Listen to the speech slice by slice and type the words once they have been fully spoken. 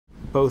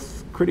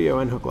both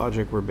Criteo and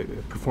HookLogic were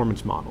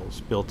performance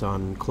models built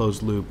on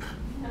closed loop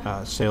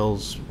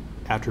sales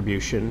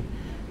attribution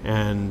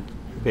and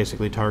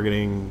basically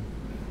targeting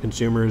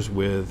consumers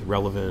with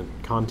relevant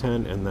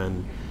content and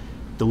then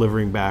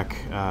delivering back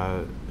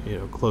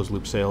closed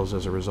loop sales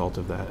as a result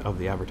of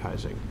the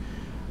advertising.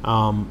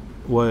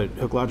 What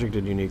HookLogic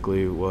did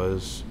uniquely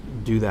was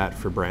do that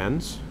for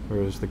brands,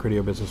 whereas the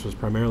Criteo business was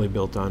primarily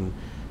built on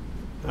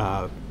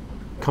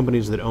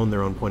companies that own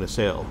their own point of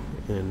sale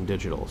in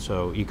digital,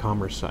 so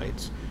e-commerce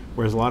sites.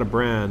 Whereas a lot of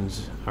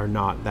brands are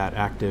not that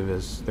active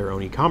as their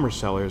own e-commerce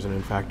sellers, and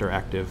in fact are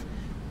active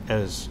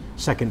as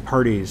second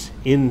parties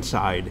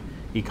inside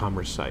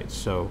e-commerce sites.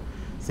 So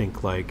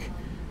think like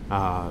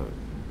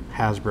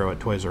Hasbro at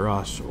Toys R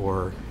Us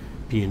or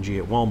P&G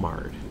at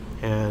Walmart.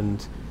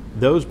 And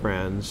those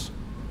brands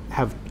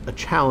have a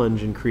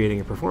challenge in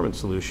creating a performance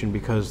solution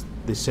because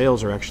the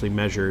sales are actually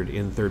measured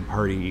in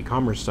third-party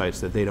e-commerce sites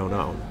that they don't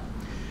own.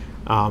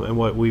 And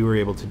what we were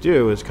able to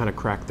do is kind of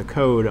crack the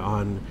code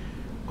on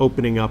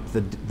opening up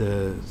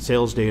the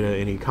sales data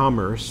in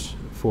e-commerce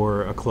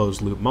for a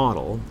closed-loop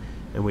model.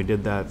 And we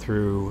did that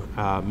through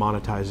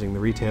monetizing the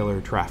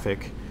retailer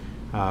traffic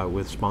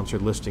with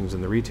sponsored listings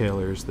in the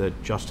retailers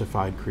that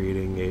justified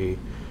creating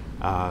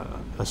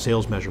a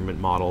sales measurement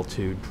model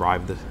to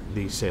drive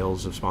the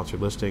sales of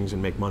sponsored listings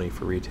and make money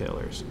for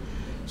retailers.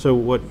 So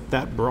what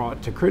that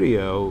brought to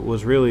Criteo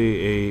was really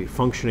a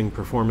functioning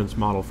performance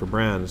model for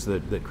brands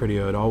that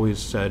Criteo had always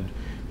said,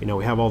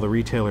 we have all the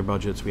retailer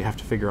budgets, we have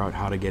to figure out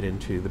how to get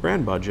into the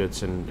brand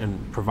budgets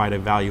and provide a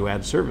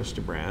value-add service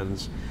to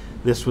brands.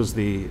 This was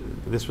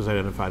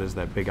identified as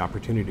that big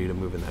opportunity to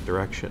move in that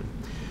direction.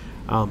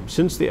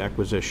 Since the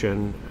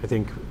acquisition, I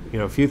think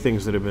a few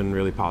things that have been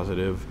really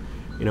positive.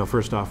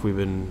 First off, we've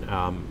been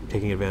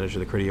taking advantage of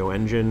the Criteo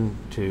engine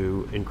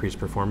to increase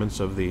performance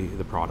of the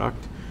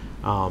product.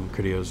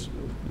 Criteo's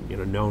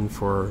known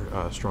for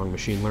strong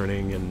machine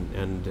learning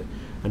and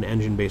an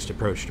engine-based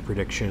approach to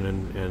prediction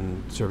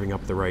and serving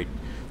up the right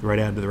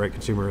ad to the right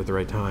consumer at the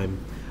right time.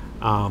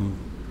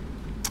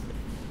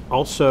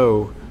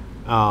 Also,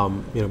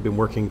 been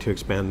working to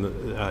expand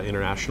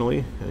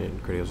internationally,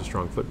 and Criteo has a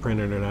strong footprint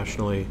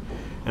internationally.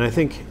 And I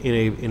think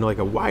in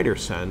a wider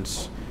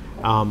sense,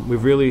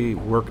 we've really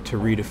worked to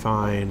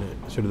redefine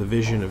sort of the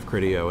vision of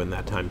Criteo in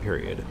that time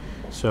period.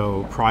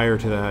 So prior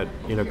to that,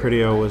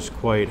 Criteo was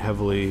quite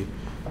heavily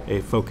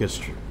a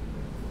focused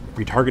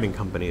retargeting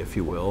company, if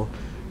you will,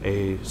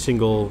 a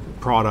single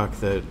product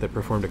that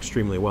performed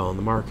extremely well in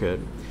the market.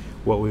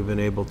 What we've been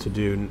able to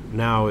do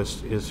now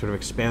is sort of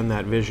expand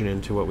that vision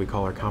into what we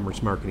call our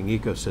commerce marketing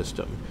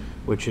ecosystem,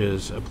 which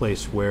is a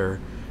place where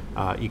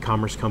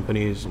e-commerce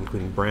companies,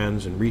 including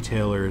brands and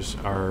retailers,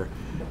 are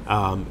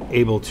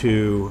able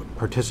to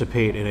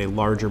participate in a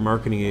larger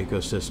marketing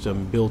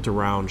ecosystem built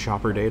around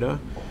shopper data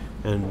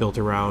and built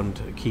around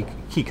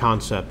key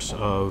concepts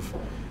of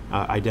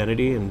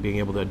identity and being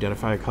able to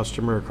identify a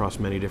customer across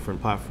many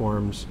different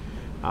platforms,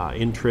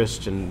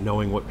 interest and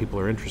knowing what people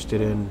are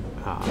interested in,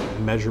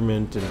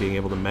 measurement and being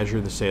able to measure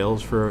the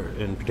sales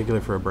in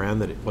particular for a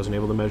brand that wasn't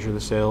able to measure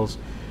the sales,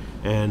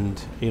 and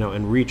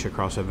and reach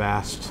across a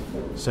vast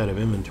set of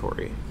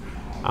inventory.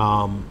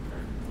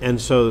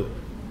 And so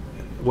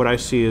what I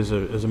see is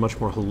a much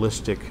more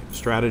holistic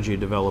strategy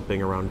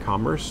developing around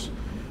commerce,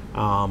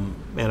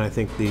 and I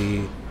think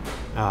the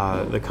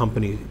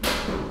company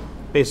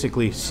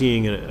basically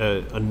seeing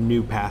a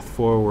new path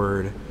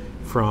forward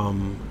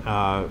from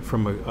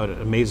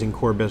an amazing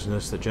core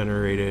business that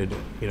generated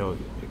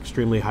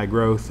extremely high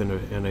growth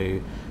in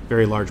a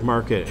very large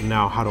market, and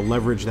now how to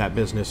leverage that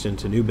business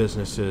into new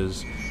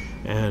businesses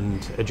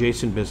and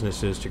adjacent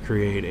businesses to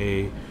create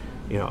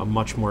a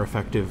much more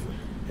effective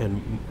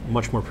and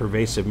much more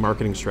pervasive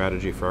marketing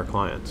strategy for our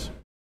clients.